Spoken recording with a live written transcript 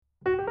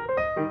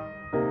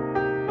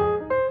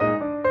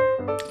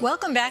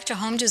Welcome back to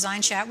Home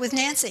Design Chat with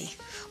Nancy.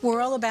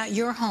 We're all about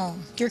your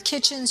home, your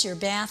kitchens, your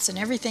baths, and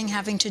everything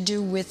having to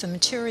do with the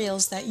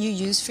materials that you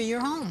use for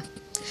your home.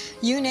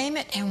 You name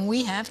it, and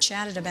we have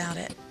chatted about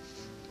it.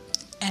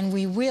 And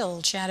we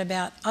will chat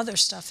about other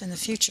stuff in the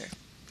future.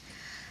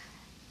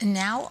 And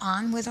now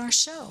on with our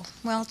show.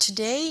 Well,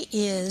 today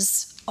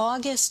is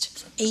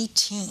August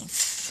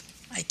 18th.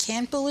 I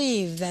can't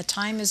believe that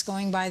time is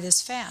going by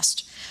this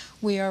fast.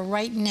 We are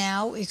right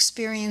now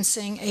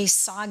experiencing a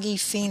soggy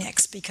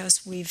Phoenix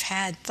because we've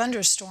had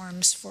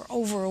thunderstorms for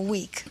over a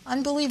week.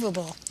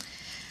 Unbelievable.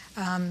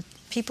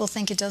 People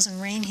think it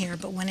doesn't rain here,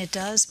 but when it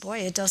does, boy,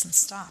 it doesn't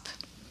stop.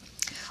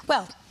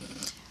 Well,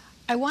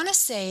 I want to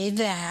say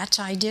that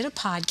I did a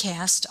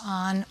podcast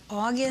on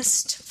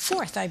August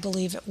 4th, I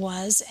believe it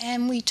was,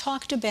 and we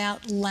talked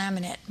about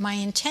laminate. My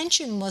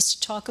intention was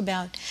to talk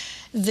about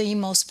the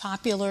most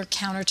popular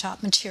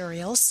countertop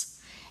materials.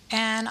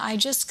 And I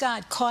just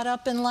got caught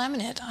up in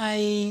laminate.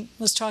 I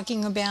was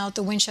talking about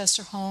the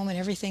Winchester home and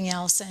everything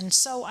else. And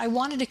so I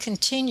wanted to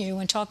continue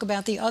and talk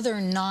about the other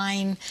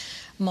 9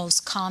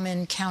 most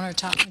common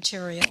countertop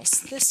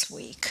materials this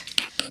week.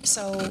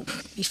 So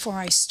before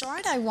I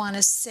start, I want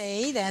to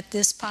say that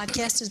this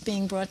podcast is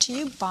being brought to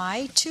you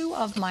by 2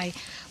 of my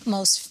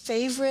most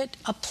favorite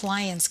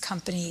appliance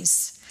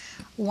companies.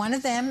 One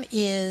of them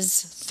is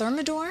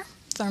Thermador.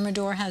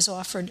 Thermador has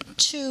offered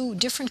 2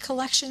 different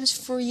collections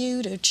for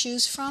you to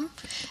choose from.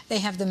 They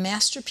have the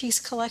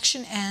Masterpiece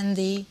Collection and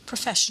the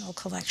Professional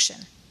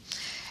Collection.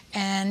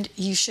 And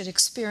you should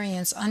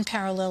experience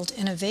unparalleled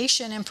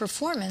innovation and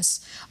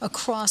performance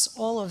across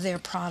all of their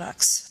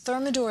products.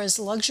 Thermador is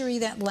luxury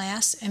that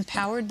lasts,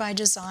 empowered by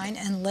design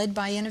and led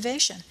by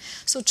innovation.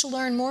 So to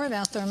learn more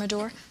about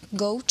Thermador,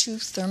 go to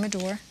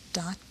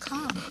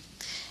thermador.com.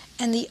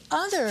 And the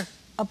other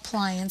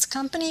appliance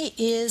company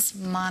is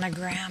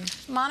Monogram.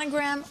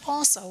 Monogram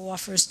also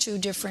offers 2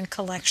 different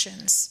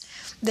collections.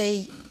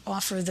 They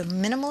offer the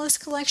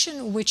Minimalist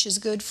Collection, which is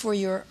good for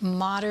your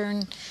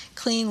modern,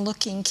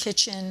 clean-looking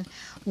kitchen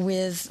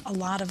with a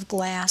lot of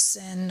glass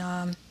and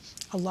a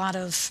lot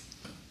of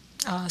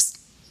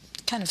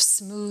kind of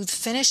smooth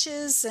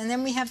finishes. And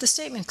then we have the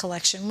Statement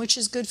Collection, which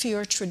is good for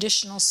your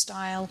traditional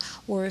style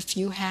or if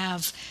you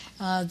have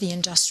the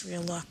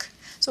industrial look.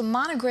 So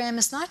Monogram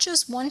is not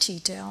just one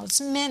detail,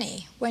 it's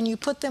many. When you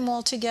put them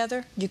all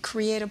together, you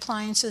create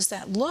appliances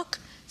that look,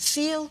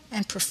 feel,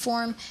 and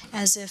perform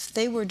as if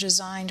they were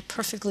designed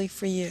perfectly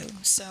for you.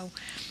 So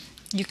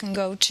you can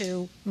go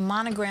to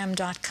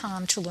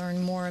monogram.com to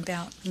learn more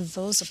about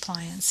those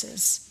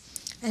appliances.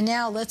 And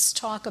now let's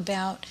talk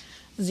about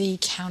the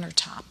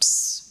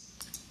countertops.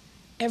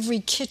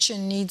 Every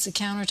kitchen needs a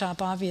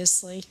countertop,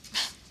 obviously.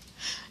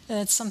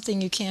 That's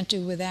something you can't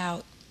do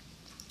without.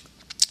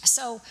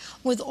 So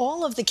with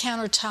all of the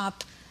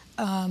countertop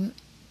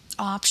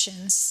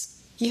options,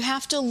 you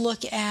have to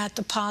look at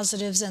the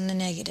positives and the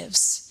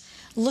negatives.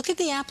 Look at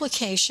the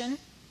application,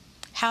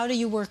 how do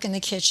you work in the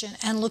kitchen,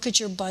 and look at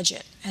your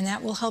budget, and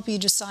that will help you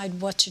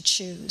decide what to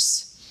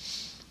choose.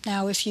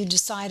 Now, if you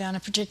decide on a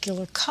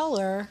particular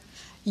color,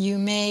 you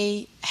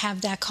may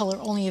have that color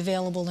only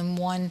available in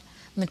one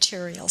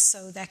material,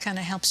 so that kind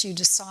of helps you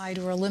decide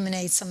or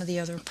eliminate some of the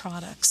other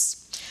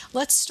products.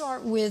 Let's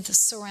start with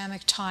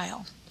ceramic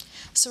tile.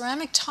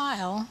 Ceramic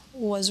tile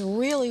was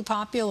really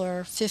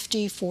popular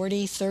 50,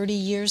 40, 30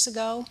 years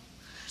ago.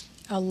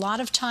 A lot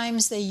of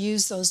times they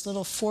use those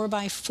little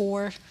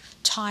 4x4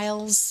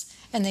 tiles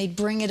and they'd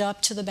bring it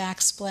up to the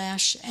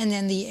backsplash, and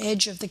then the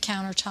edge of the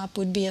countertop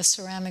would be a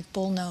ceramic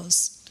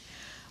bullnose.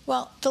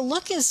 Well, the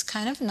look is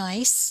kind of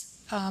nice.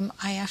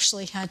 I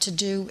actually had to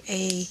do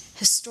a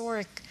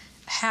historic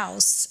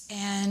house,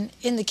 and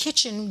in the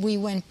kitchen we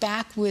went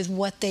back with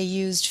what they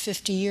used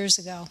 50 years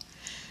ago.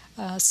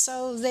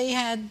 So they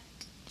had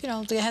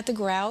the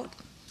grout.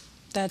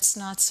 That's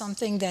not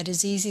something that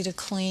is easy to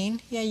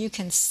clean. Yeah, you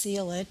can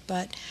seal it,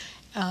 but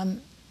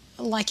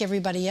like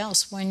everybody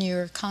else, when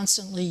you're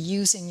constantly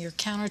using your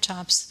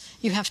countertops,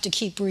 you have to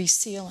keep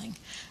resealing.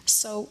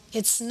 So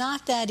it's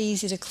not that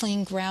easy to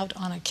clean grout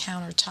on a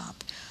countertop.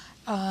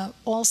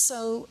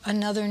 Also,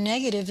 another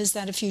negative is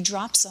that if you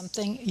drop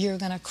something, you're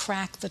going to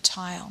crack the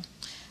tile.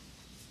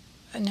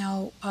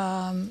 Now,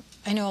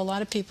 I know a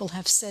lot of people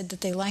have said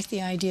that they like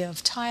the idea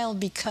of tile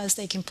because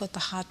they can put the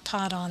hot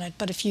pot on it.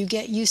 But if you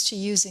get used to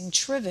using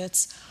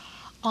trivets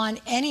on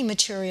any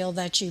material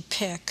that you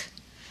pick,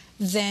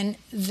 then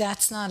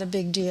that's not a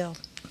big deal.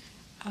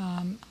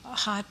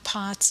 Hot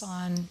pots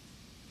on,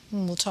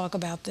 we'll talk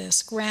about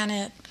this,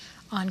 granite,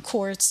 on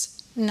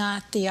quartz,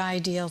 not the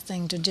ideal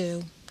thing to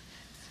do.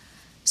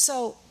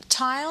 So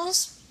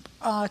tiles,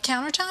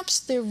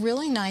 countertops, they're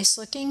really nice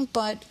looking,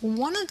 but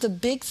one of the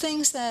big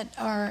things that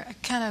are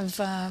kind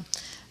of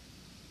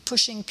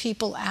pushing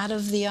people out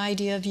of the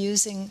idea of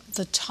using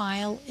the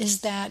tile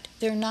is that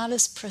they're not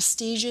as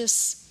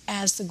prestigious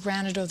as the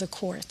granite or the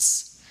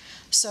quartz.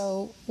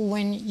 So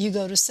when you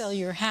go to sell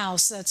your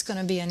house, that's going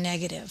to be a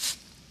negative.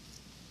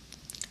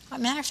 As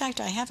a matter of fact,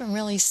 I haven't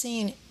really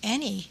seen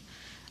any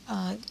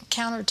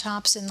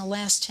countertops in the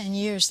last 10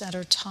 years that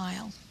are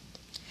tile.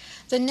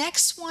 The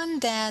next one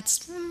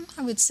that's,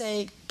 I would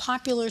say,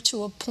 popular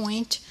to a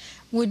point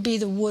would be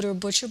the wood or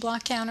butcher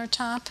block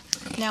countertop.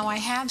 Now, I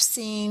have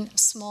seen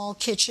small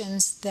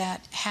kitchens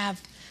that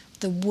have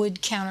the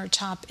wood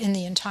countertop in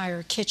the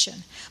entire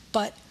kitchen,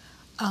 but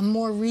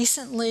more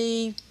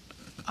recently,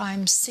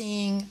 I'm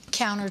seeing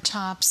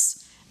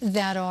countertops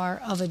that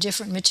are of a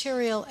different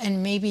material,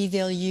 and maybe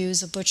they'll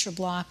use a butcher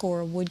block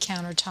or a wood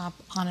countertop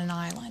on an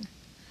island.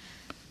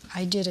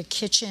 I did a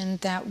kitchen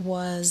that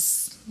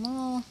was,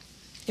 well,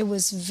 it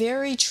was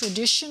very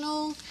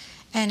traditional,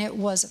 and it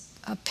was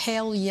a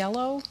pale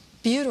yellow,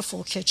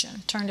 beautiful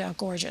kitchen, turned out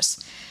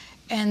gorgeous.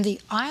 And the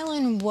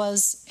island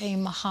was a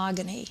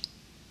mahogany.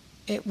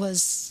 It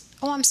was,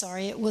 oh, I'm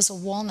sorry, it was a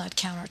walnut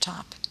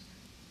countertop.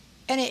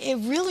 And it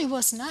really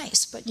was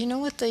nice, but you know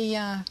what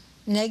the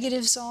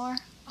negatives are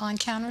on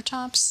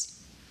countertops?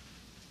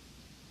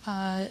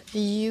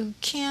 You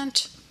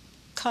can't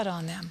cut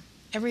on them.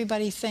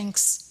 Everybody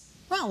thinks,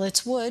 well,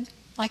 it's wood,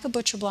 like a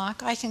butcher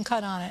block, I can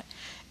cut on it.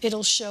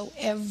 It'll show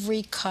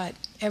every cut,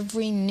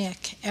 every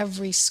nick,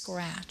 every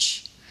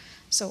scratch.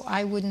 So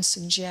I wouldn't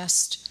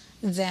suggest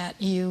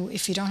that you,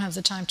 if you don't have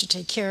the time to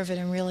take care of it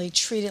and really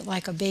treat it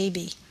like a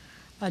baby,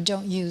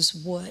 don't use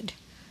wood.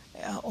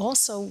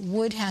 Also,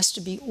 wood has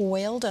to be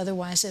oiled,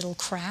 otherwise it'll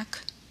crack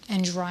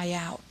and dry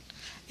out.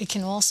 It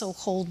can also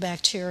hold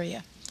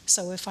bacteria.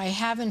 So if I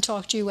haven't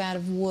talked you out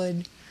of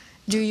wood,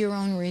 do your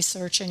own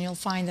research and you'll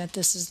find that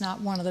this is not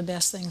one of the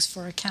best things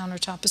for a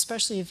countertop,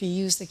 especially if you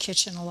use the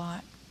kitchen a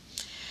lot.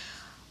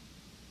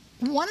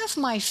 One of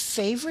my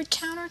favorite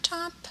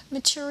countertop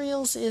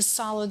materials is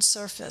solid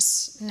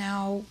surface.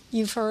 Now,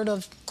 you've heard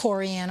of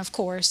Corian, of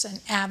course, and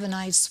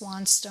Avonite,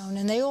 Swanstone,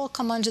 and they all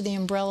come under the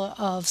umbrella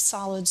of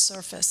solid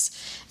surface.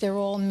 They're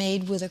all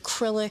made with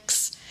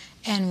acrylics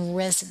and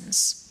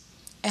resins,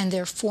 and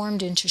they're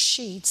formed into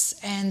sheets,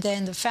 and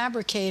then the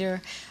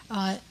fabricator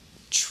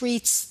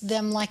treats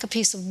them like a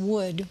piece of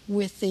wood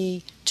with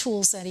the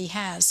tools that he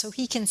has. So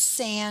he can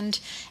sand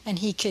and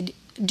he could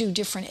do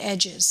different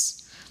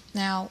edges.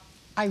 Now,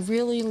 I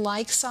really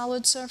like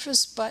solid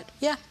surface, but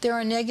yeah, there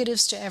are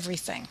negatives to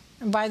everything.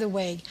 And by the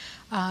way,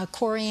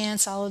 Corian,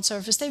 solid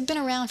surface, they've been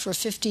around for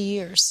 50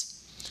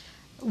 years.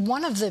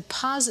 One of the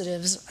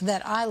positives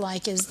that I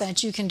like is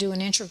that you can do an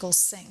integral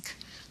sink.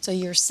 So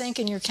your sink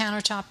and your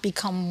countertop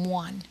become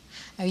one.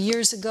 Now,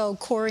 years ago,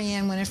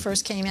 Corian, when it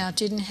first came out,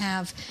 didn't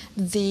have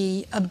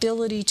the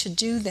ability to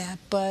do that,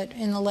 but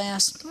in the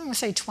last, I want to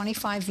say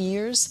 25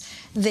 years,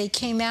 they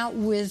came out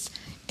with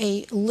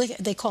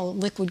they call it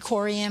liquid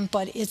Corian,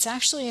 but it's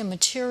actually a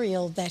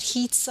material that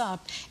heats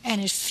up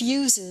and it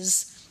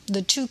fuses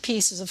the two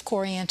pieces of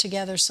Corian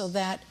together so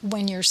that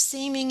when you're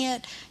seaming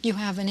it, you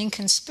have an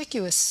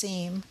inconspicuous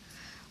seam.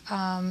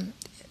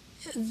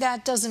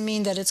 That doesn't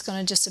mean that it's going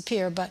to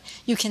disappear, but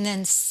you can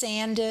then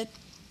sand it,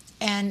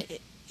 and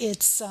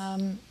it's,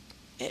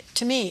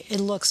 to me, it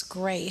looks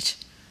great.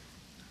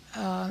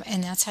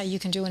 And that's how you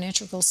can do an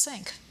integral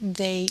sink.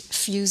 They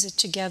fuse it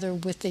together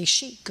with the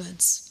sheet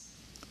goods.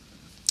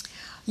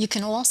 You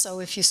can also,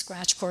 if you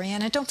scratch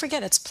Corian, and don't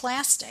forget, it's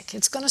plastic.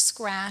 It's going to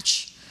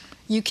scratch.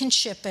 You can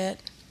chip it.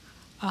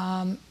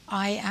 I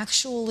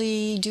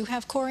actually do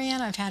have Corian.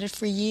 I've had it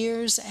for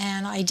years,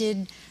 and I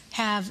did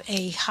have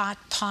a hot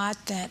pot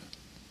that,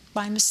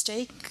 by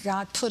mistake,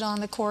 got put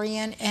on the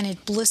Corian, and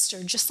it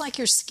blistered, just like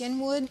your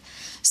skin would.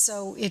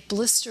 So it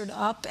blistered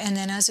up, and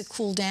then as it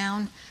cooled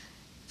down,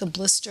 the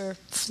blister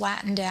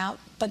flattened out,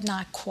 but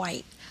not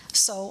quite.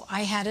 So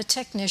I had a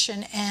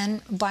technician,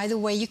 and by the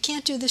way, you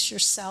can't do this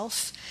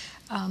yourself.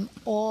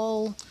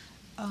 All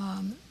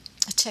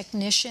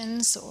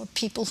technicians or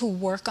people who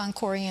work on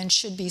Corian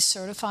should be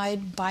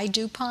certified by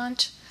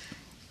DuPont.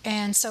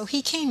 And so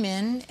he came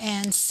in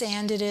and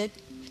sanded it,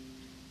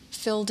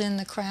 filled in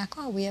the crack.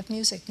 Oh, we have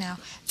music now.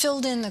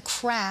 Filled in the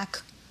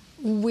crack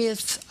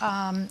with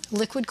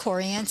liquid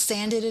Corian,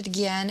 sanded it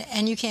again,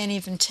 and you can't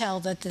even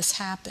tell that this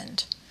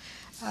happened.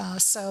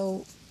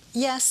 So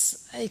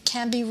yes, it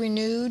can be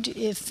renewed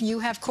if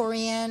you have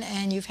Corian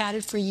and you've had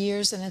it for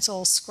years and it's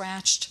all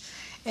scratched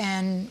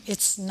and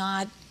it's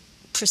not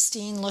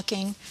pristine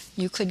looking.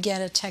 You could get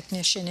a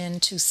technician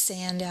in to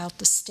sand out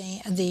the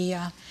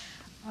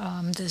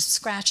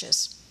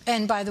scratches.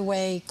 And by the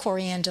way,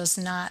 Corian does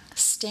not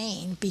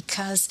stain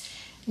because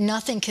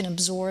nothing can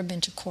absorb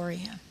into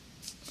Corian.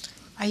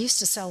 I used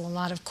to sell a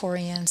lot of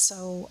Corian,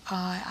 so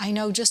I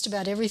know just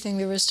about everything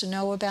there is to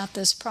know about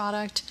this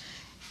product.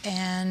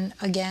 And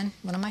again,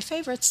 one of my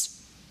favorites.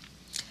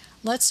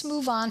 Let's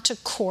move on to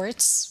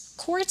quartz.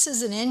 Quartz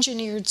is an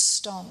engineered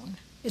stone.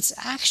 It's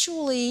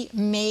actually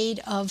made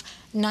of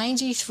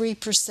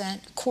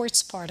 93%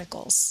 quartz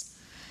particles.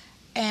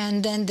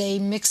 And then they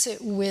mix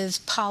it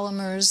with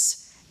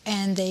polymers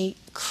and they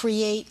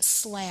create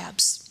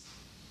slabs.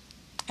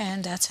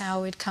 And that's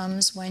how it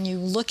comes. When you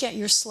look at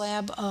your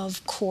slab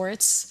of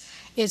quartz,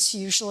 it's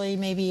usually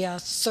maybe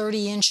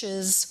 30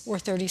 inches or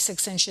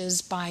 36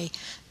 inches by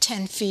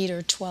 10 feet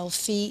or 12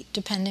 feet,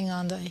 depending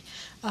on the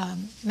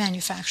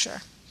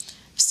manufacturer.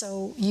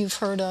 So you've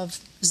heard of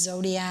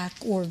Zodiac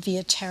or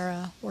Via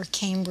Terra or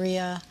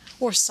Cambria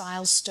or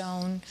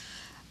Silestone.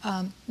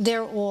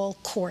 they're all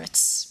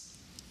quartz.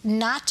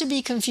 Not to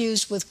be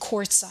confused with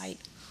quartzite,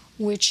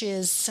 which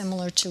is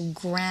similar to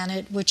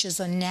granite, which is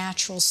a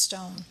natural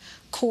stone.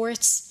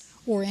 Quartz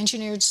or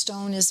engineered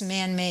stone is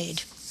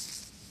man-made.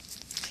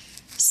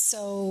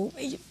 So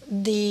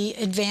the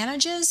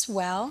advantages,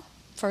 well,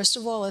 first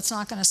of all, it's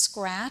not going to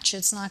scratch,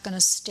 it's not going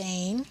to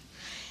stain.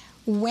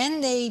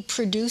 When they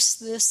produce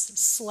this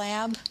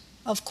slab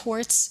of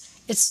quartz,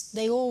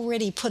 they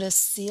already put a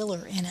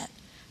sealer in it.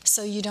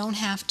 So you don't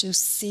have to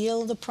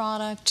seal the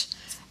product.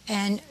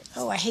 And,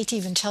 oh, I hate to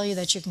even tell you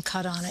that you can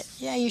cut on it.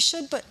 Yeah, you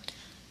should, but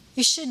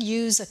you should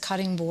use a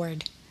cutting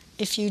board.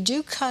 If you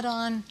do cut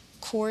on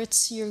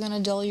quartz, you're going to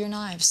dull your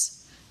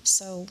knives.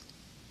 So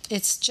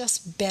it's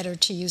just better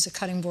to use a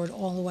cutting board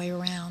all the way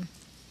around.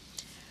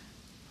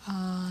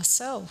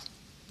 So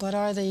what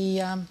are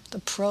the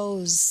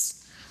pros?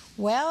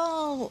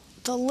 Well,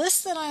 the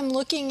list that I'm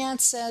looking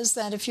at says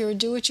that if you're a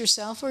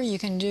do-it-yourselfer, you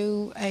can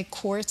do a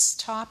quartz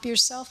top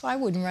yourself. I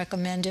wouldn't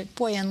recommend it.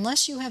 Boy,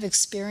 unless you have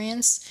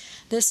experience,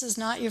 this is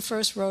not your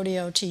first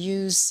rodeo to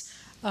use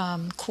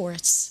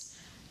quartz.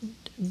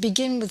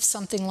 Begin with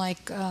something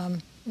like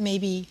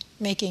maybe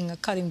making a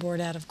cutting board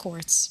out of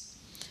quartz.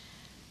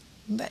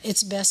 But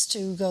it's best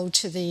to go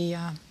to the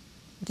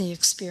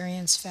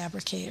experienced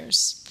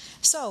fabricators.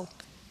 So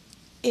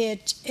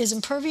it is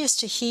impervious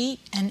to heat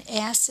and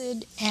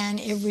acid, and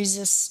it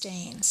resists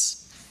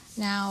stains.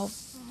 Now,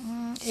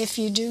 if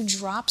you do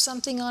drop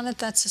something on it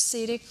that's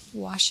acetic,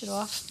 wash it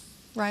off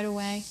right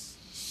away.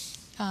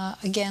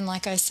 Again,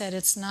 like I said,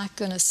 it's not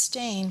going to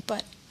stain,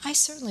 but I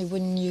certainly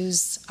wouldn't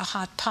use a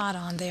hot pot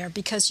on there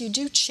because you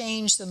do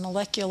change the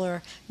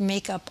molecular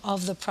makeup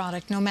of the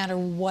product no matter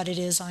what it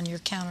is on your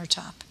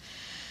countertop.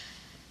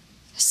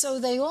 So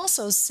they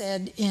also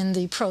said in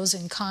the pros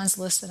and cons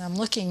list that I'm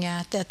looking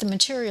at that the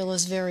material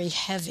is very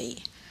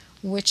heavy,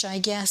 which I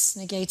guess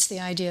negates the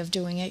idea of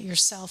doing it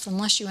yourself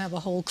unless you have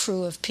a whole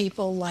crew of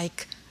people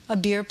like a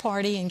beer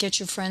party and get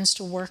your friends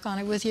to work on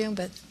it with you.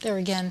 But there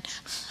again,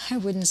 I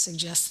wouldn't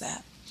suggest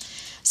that.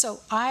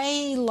 So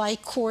I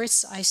like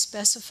quartz. I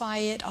specify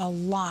it a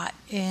lot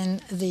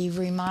in the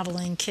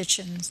remodeling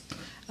kitchen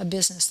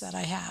business that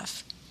I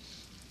have.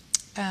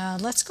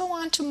 Let's go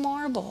on to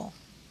marble.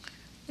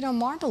 You know,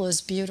 marble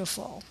is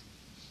beautiful.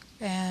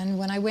 And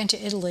when I went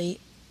to Italy,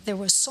 there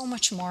was so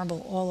much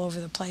marble all over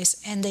the place,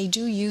 and they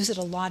do use it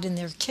a lot in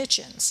their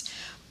kitchens.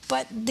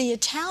 But the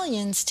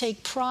Italians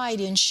take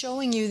pride in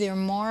showing you their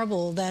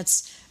marble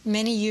that's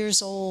many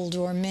years old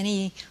or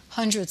many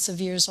hundreds of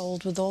years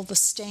old with all the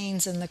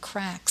stains and the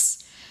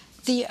cracks.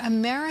 The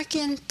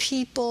American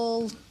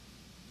people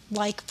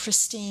like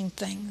pristine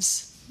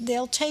things.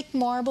 They'll take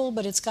marble,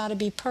 but it's got to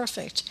be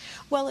perfect.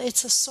 Well,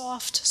 it's a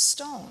soft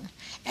stone,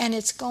 and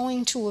it's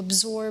going to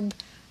absorb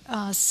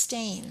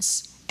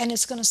stains, and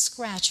it's going to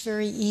scratch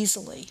very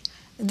easily.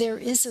 There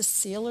is a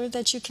sealer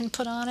that you can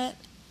put on it,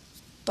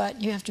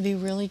 but you have to be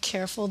really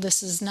careful.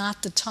 This is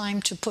not the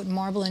time to put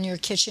marble in your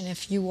kitchen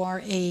if you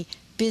are a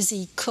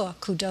busy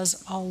cook who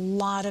does a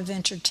lot of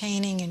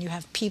entertaining and you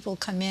have people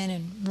come in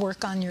and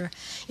work on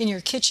in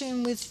your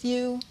kitchen with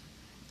you.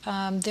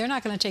 They're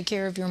not going to take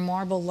care of your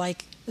marble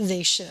like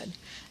they should.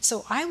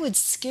 So I would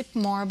skip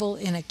marble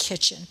in a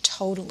kitchen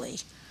totally.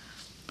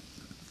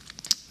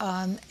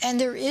 And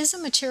there is a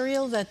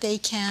material that they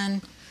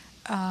can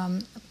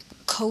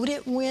coat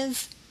it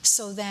with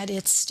so that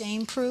it's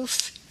stain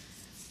proof,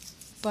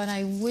 but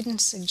I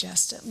wouldn't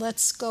suggest it.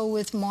 Let's go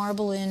with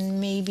marble in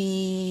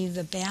maybe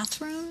the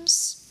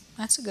bathrooms.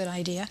 That's a good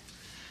idea.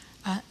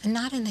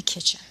 Not in the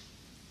kitchen.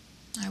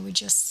 I would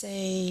just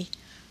say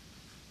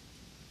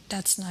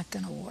that's not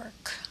going to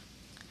work.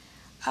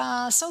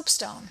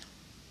 Soapstone.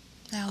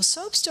 Now,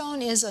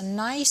 soapstone is a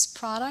nice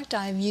product.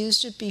 I've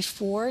used it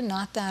before,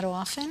 not that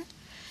often.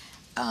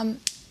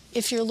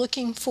 If you're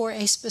looking for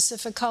a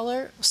specific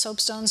color,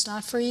 soapstone's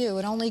not for you.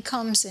 It only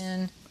comes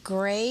in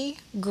gray,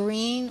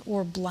 green,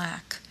 or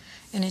black,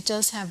 and it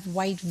does have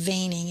white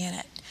veining in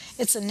it.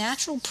 It's a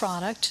natural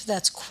product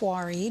that's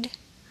quarried,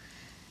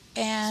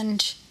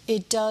 and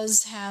it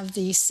does have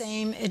the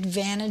same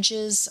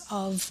advantages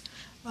of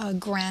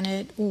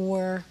granite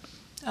or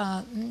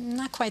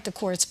not quite the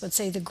quartz, but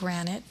say the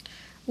granite.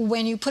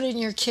 When you put it in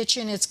your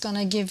kitchen, it's going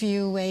to give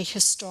you a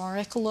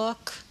historic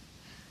look.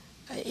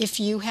 If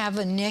you have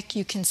a nick,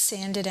 you can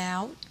sand it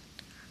out.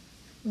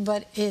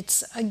 But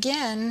it's,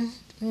 again,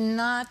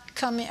 not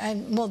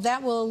coming, well,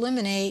 that will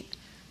eliminate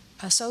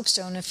a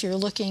soapstone if you're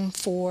looking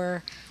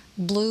for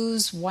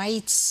blues,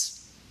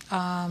 whites,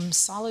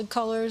 solid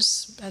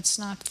colors. That's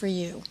not for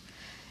you.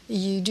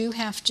 You do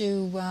have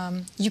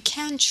to, you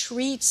can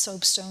treat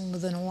soapstone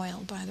with an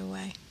oil, by the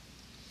way.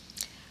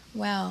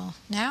 Well,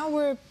 now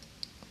we're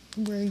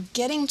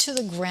getting to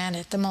the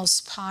granite, the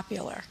most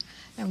popular.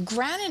 Now,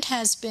 granite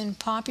has been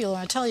popular,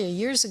 I'll tell you,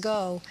 years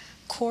ago,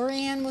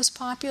 Corian was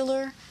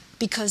popular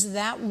because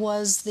that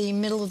was the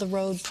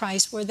middle-of-the-road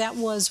price, where that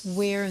was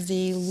where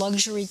the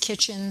luxury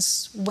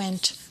kitchens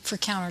went for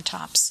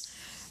countertops.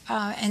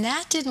 And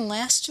that didn't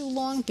last too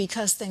long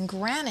because then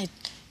granite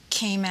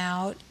came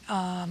out,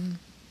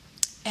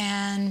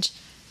 and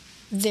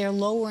they're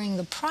lowering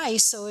the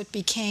price, so it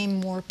became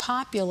more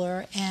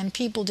popular, and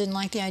people didn't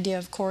like the idea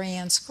of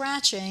Corian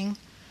scratching,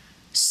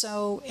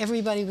 so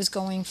everybody was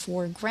going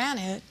for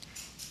granite.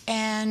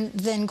 And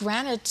then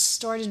granite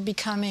started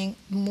becoming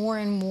more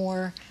and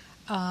more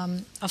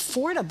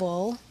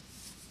affordable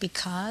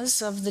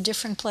because of the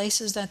different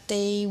places that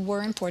they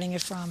were importing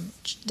it from.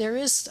 There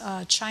is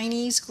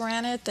Chinese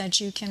granite that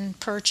you can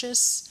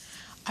purchase.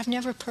 I've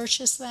never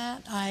purchased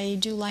that. I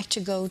do like to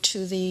go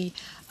to the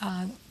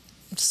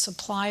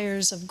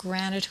suppliers of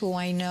granite who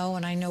I know,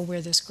 and I know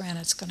where this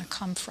granite's going to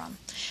come from.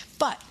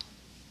 But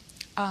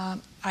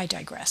I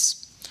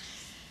digress.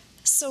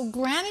 So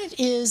granite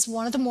is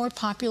one of the more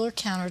popular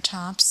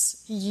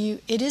countertops.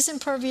 It is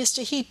impervious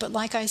to heat, but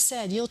like I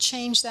said, you'll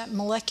change that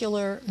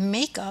molecular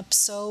makeup.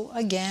 So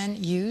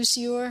again, use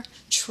your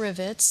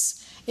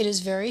trivets. It is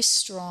very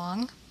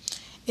strong.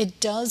 It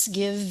does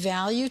give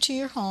value to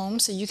your home,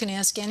 so you can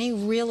ask any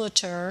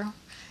realtor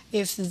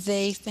if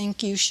they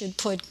think you should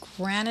put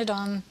granite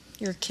on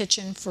your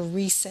kitchen for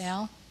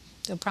resale.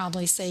 They'll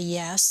probably say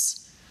yes.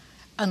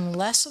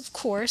 Unless, of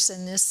course,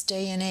 in this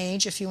day and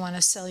age, if you want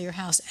to sell your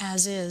house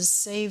as is,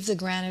 save the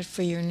granite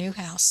for your new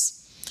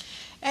house.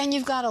 And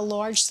you've got a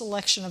large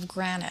selection of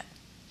granite.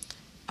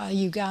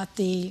 You've got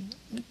the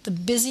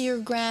busier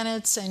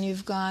granites, and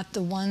you've got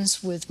the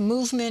ones with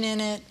movement in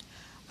it,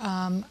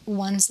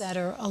 ones that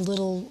are a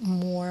little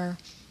more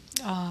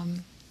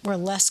or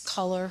less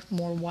color,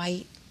 more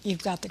white.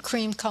 You've got the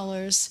cream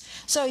colors.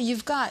 So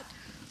you've got,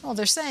 well,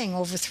 they're saying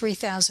over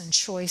 3,000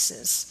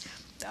 choices.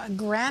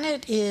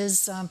 Granite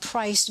is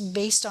priced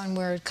based on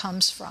where it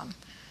comes from.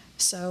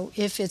 So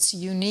if it's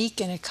unique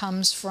and it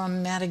comes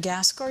from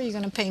Madagascar, you're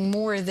going to pay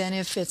more than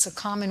if it's a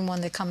common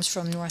one that comes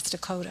from North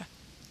Dakota.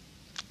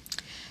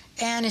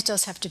 And it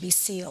does have to be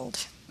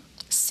sealed.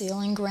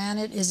 Sealing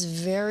granite is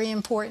very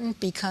important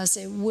because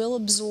it will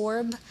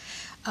absorb.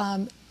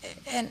 And,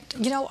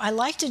 you know, I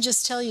like to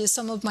just tell you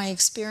some of my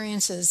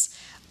experiences.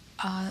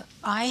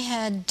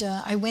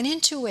 I went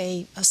into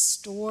a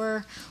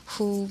store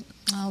who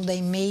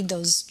they made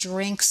those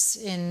drinks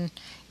in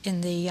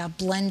the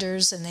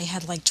blenders, and they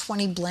had like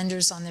 20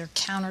 blenders on their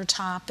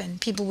countertop, and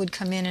people would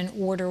come in and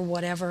order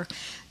whatever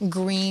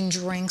green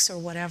drinks or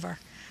whatever,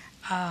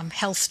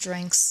 health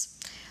drinks.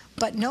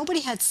 But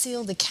nobody had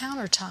sealed the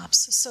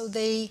countertops, so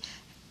they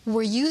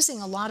were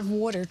using a lot of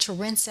water to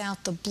rinse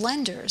out the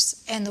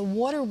blenders, and the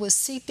water was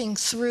seeping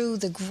through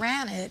the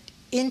granite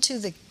into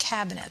the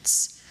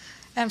cabinets.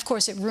 And of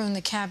course, it ruined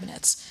the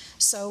cabinets.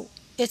 So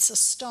it's a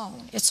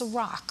stone, it's a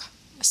rock.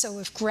 So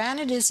if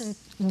granite isn't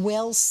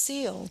well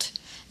sealed,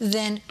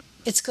 then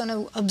it's going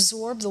to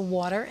absorb the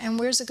water, and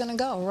where's it going to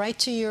go? Right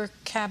to your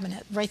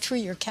cabinet, right through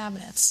your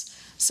cabinets.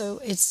 So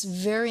it's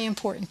very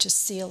important to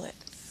seal it.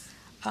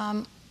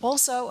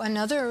 Also,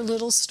 another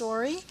little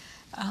story.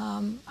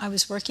 I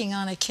was working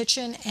on a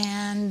kitchen,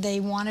 and they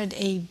wanted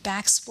a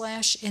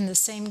backsplash in the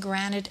same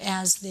granite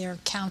as their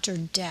counter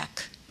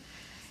deck.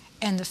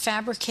 And the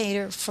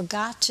fabricator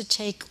forgot to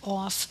take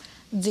off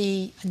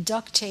the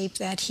duct tape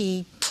that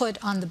he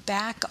put on the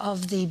back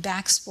of the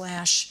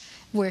backsplash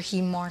where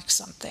he marked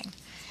something.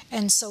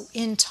 And so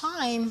in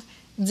time,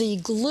 the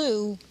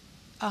glue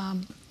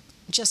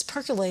just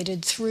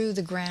percolated through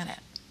the granite.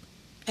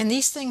 And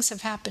these things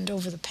have happened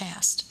over the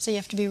past, so you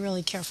have to be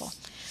really careful.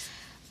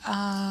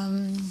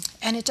 And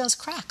it does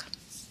crack.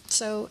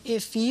 So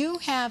if you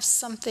have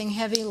something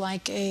heavy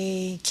like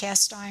a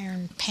cast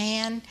iron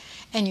pan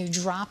and you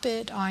drop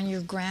it on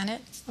your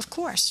granite, of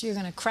course you're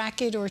going to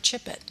crack it or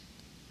chip it.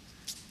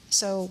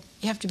 So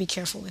you have to be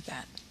careful with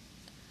that.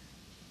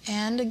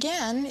 And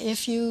again,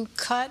 if you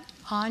cut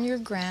on your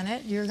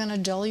granite, you're going to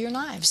dull your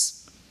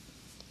knives.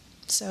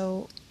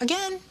 So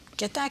again,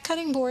 get that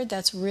cutting board.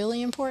 That's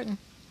really important.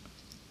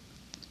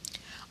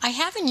 I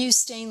haven't used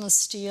stainless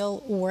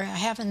steel, or I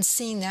haven't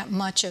seen that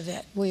much of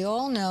it. We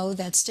all know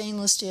that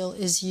stainless steel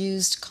is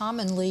used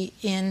commonly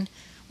in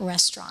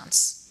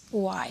restaurants.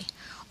 Why?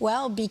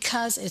 Well,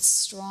 because it's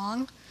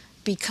strong,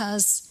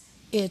 because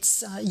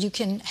it's you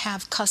can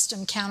have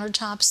custom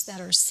countertops that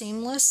are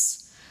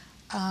seamless,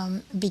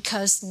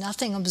 because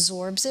nothing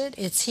absorbs it.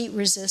 It's heat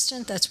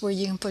resistant. That's where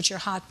you can put your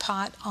hot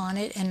pot on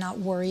it and not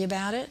worry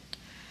about it.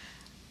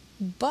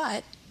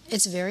 But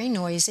it's very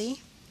noisy.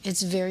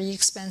 It's very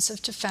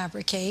expensive to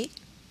fabricate,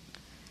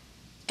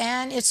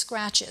 and it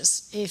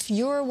scratches. If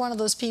you're one of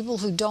those people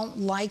who don't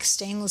like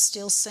stainless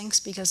steel sinks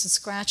because it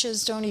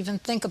scratches, don't even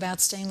think about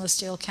stainless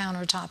steel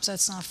countertops.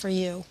 That's not for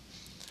you.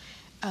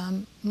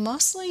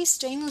 Mostly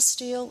stainless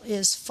steel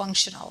is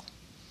functional.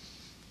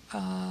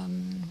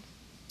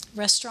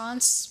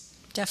 Restaurants,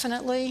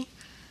 definitely.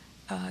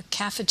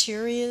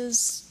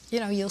 Cafeterias, you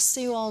know, you'll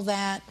see all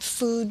that.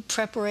 Food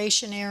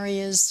preparation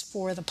areas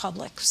for the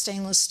public.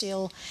 Stainless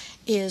steel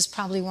is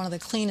probably one of the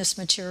cleanest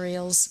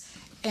materials,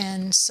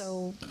 and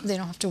so they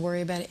don't have to worry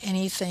about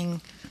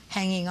anything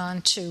hanging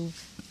on to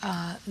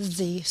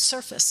the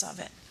surface of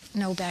it.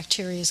 No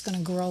bacteria is going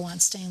to grow on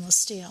stainless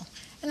steel,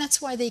 and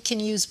that's why they can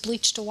use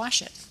bleach to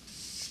wash it.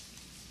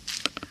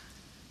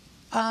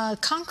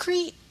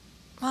 Concrete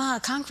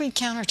Concrete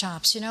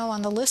countertops. You know,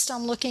 on the list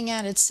I'm looking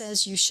at, it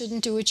says you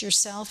shouldn't do it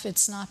yourself.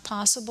 It's not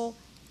possible.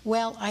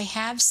 Well, I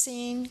have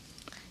seen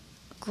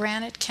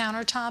granite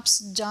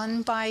countertops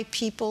done by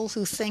people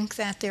who think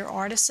that they're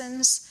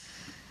artisans.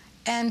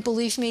 And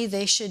believe me,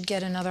 they should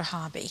get another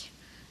hobby.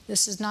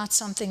 This is not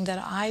something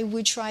that I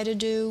would try to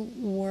do,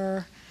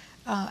 or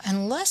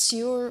unless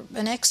you're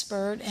an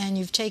expert and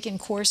you've taken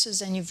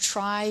courses and you've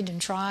tried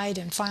and tried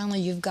and finally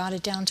you've got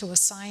it down to a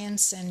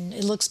science and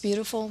it looks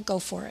beautiful, go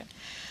for it.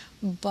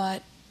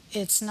 But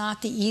it's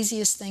not the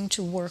easiest thing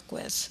to work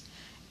with.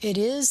 It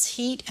is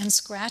heat and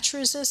scratch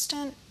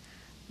resistant,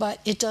 but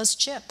it does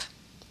chip.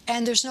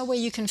 And there's no way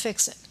you can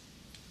fix it.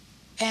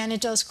 And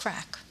it does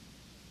crack.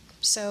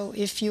 So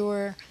if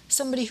you're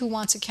somebody who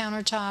wants a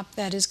countertop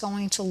that is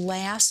going to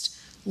last,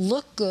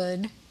 look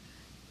good,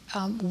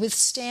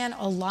 withstand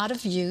a lot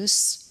of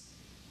use,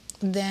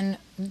 then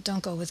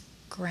don't go with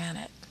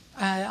granite.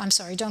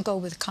 Don't go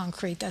with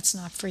concrete. That's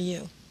not for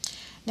you.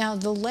 Now,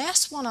 the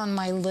last one on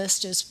my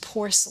list is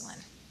porcelain.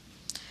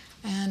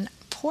 And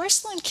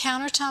porcelain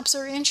countertops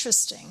are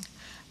interesting.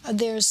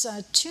 There's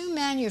two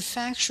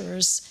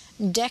manufacturers,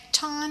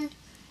 Dekton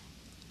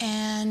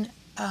and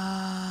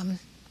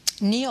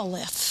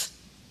Neolith.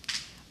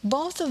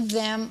 Both of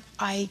them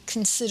I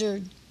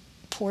consider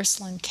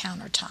porcelain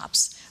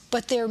countertops,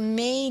 but they're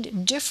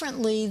made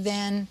differently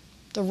than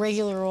the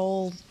regular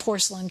old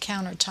porcelain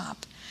countertop.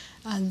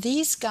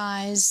 These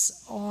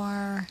guys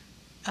are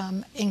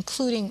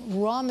including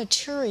raw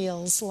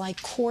materials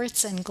like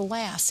quartz and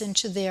glass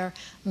into their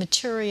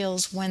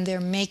materials when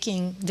they're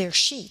making their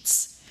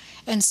sheets.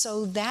 And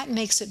so that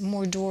makes it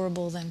more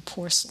durable than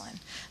porcelain.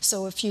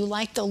 So if you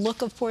like the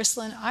look of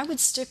porcelain, I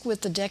would stick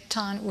with the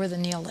Dekton or the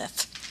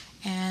Neolith.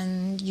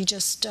 And you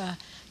just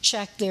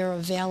check they're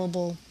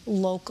available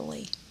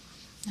locally.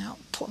 Now,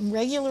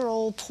 regular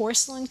old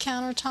porcelain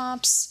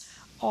countertops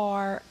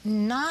are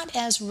not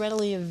as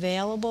readily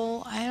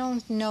available. I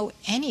don't know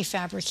any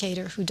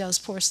fabricator who does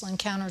porcelain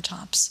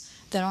countertops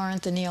that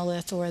aren't the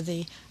Neolith or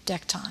the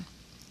Dekton.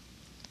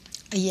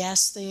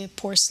 Yes, the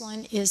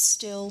porcelain is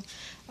still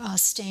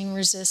stain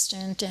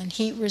resistant and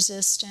heat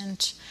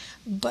resistant,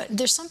 but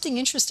there's something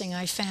interesting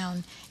I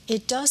found.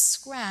 It does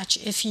scratch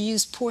if you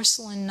use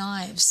porcelain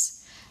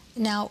knives.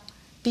 Now,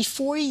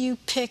 before you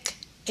pick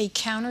a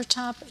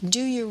countertop,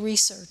 do your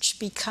research,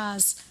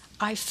 because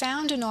I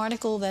found an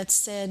article that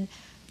said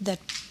that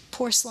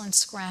porcelain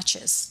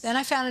scratches. Then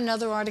I found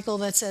another article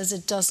that says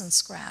it doesn't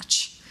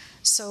scratch.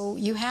 So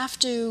you have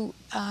to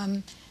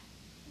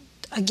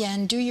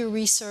again, do your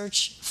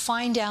research,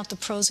 find out the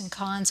pros and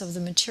cons of the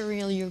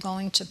material you're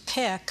going to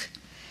pick,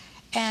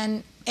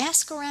 and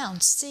ask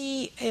around.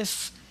 See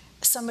if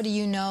somebody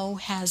you know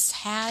has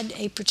had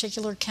a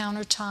particular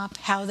countertop,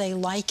 how they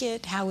like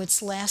it, how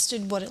it's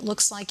lasted, what it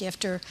looks like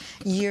after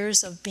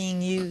years of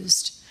being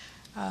used.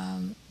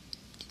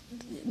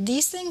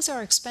 These things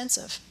are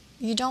expensive.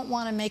 You don't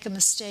want to make a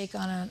mistake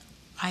on an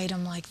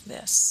item like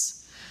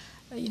this.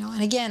 You know,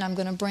 and again, I'm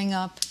going to bring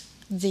up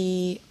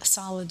the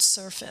solid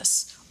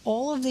surface.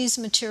 All of these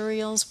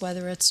materials,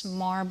 whether it's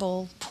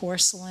marble,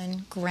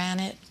 porcelain,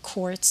 granite,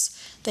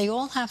 quartz, they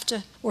all have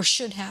to or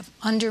should have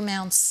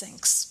undermount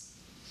sinks,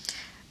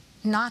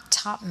 not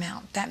top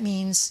mount. That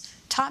means,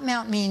 top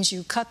mount means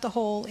you cut the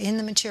hole in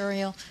the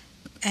material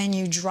and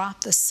you drop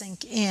the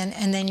sink in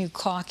and then you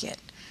caulk it.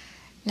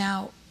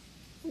 Now,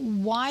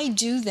 why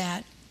do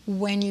that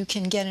when you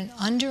can get an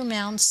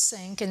undermount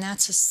sink, and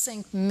that's a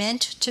sink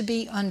meant to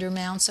be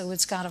undermount, so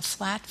it's got a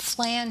flat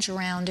flange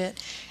around it,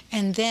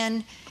 and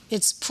then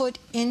it's put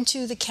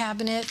into the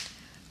cabinet,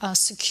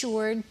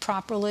 secured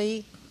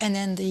properly, and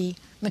then the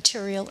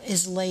material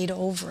is laid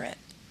over it.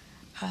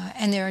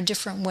 And there are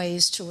different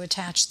ways to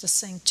attach the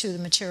sink to the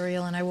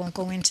material, and I won't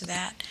go into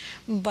that.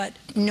 But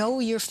know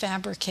your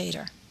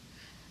fabricator.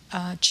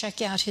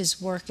 Check out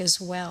his work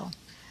as well.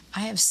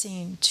 I have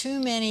seen too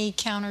many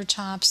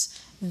countertops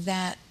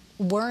that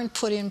weren't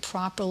put in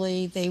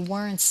properly, they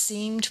weren't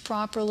seamed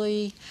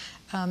properly,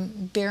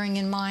 bearing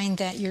in mind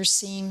that your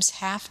seams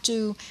have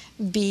to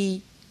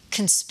be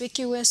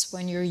conspicuous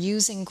when you're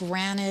using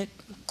granite,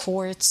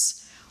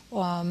 quartz,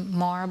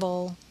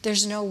 marble.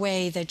 There's no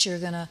way that you're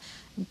going to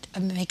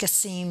make a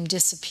seam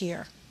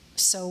disappear.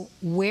 So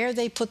where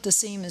they put the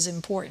seam is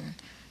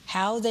important.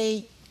 How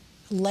they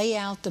lay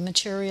out the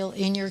material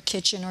in your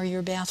kitchen or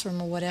your bathroom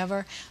or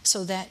whatever,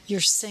 so that your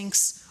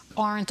sinks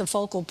aren't the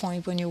focal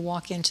point when you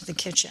walk into the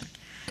kitchen.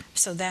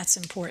 So that's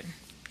important.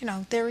 You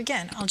know, there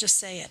again, I'll just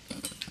say it.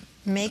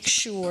 Make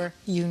sure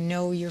you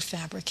know your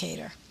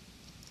fabricator.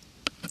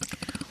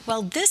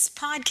 Well, this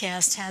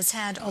podcast has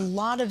had a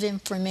lot of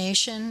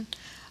information.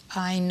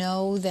 I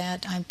know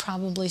that I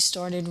probably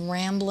started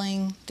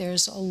rambling.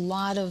 There's a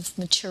lot of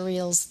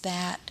materials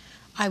that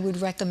I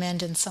would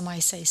recommend and some I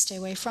say stay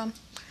away from.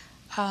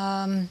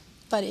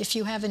 But if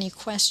you have any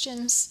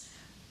questions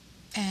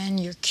and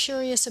you're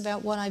curious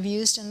about what I've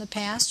used in the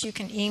past, you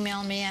can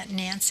email me at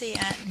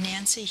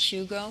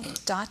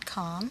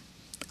nancy@nancyhugo.com.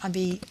 I'll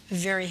be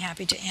very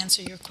happy to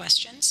answer your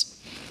questions.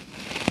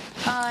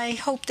 I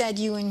hope that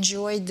you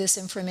enjoyed this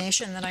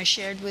information that I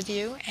shared with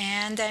you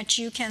and that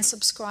you can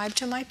subscribe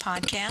to my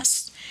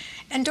podcast.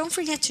 And don't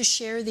forget to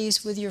share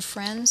these with your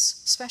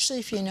friends, especially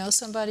if you know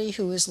somebody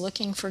who is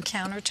looking for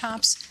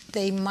countertops.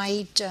 They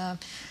might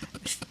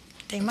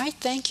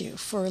thank you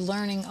for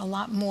learning a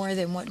lot more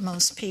than what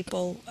most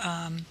people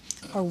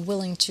are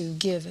willing to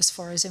give as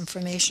far as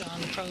information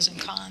on the pros and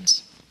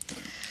cons.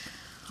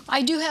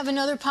 I do have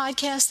another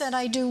podcast that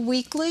I do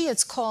weekly.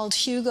 It's called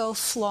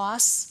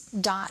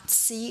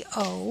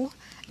HugoFloss.co.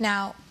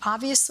 Now,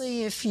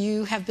 obviously, if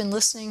you have been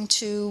listening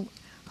to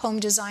Home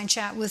Design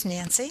Chat with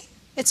Nancy,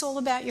 it's all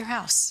about your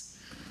house.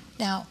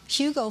 Now,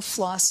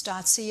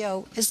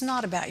 HugoFloss.co is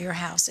not about your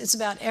house. It's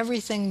about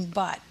everything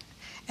but.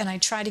 And I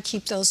try to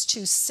keep those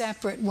two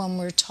separate when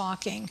we're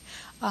talking.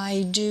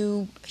 I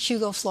do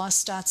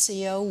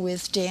HugoFloss.co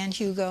with Dan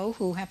Hugo,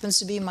 who happens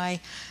to be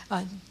my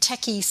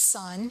techie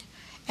son,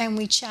 and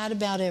we chat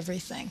about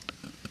everything,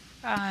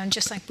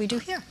 just like we do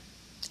here.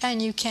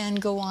 And you can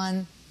go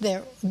on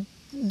there.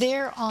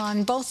 They're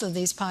on both of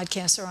these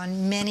podcasts, are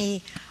on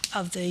many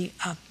of the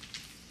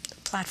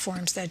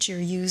platforms that you're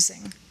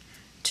using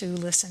to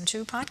listen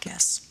to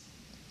podcasts.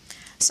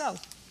 So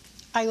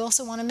I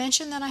also want to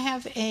mention that I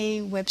have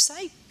a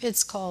website.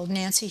 It's called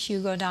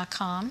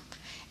nancyhugo.com,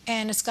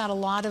 and it's got a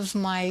lot of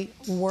my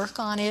work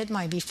on it,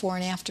 my before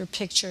and after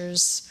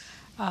pictures.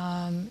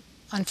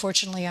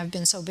 Unfortunately, I've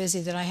been so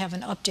busy that I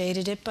haven't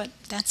updated it, but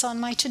that's on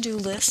my to-do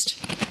list.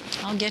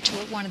 I'll get to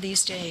it one of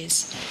these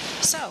days.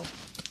 So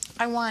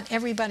I want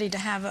everybody to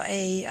have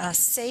a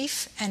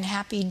safe and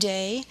happy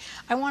day.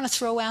 I want to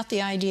throw out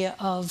the idea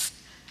of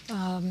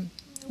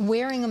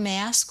wearing a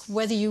mask.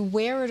 Whether you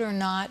wear it or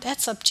not,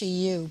 that's up to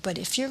you. But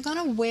if you're not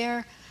going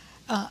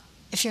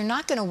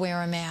to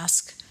wear a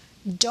mask,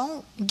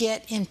 don't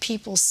get in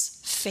people's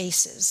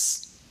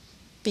faces,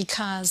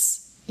 because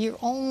you're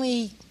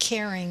only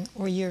caring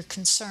or you're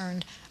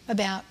concerned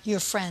about your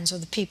friends or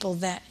the people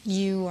that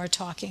you are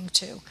talking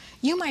to.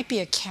 You might be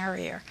a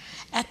carrier.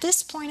 At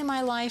this point in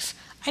my life,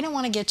 I don't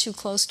want to get too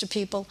close to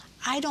people.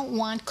 I don't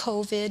want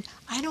COVID.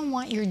 I don't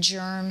want your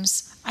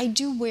germs. I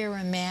do wear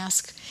a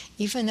mask,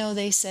 even though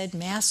they said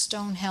masks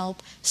don't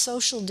help,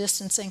 social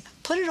distancing.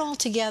 Put it all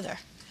together.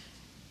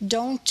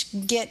 Don't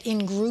get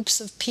in groups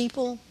of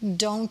people.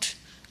 Don't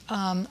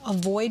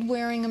avoid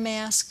wearing a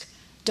mask.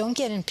 Don't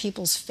get in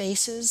people's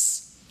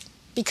faces,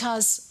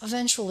 because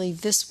eventually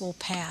this will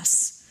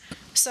pass.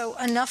 So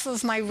enough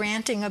of my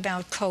ranting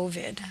about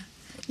COVID.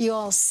 You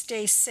all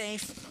stay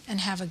safe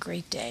and have a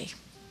great day.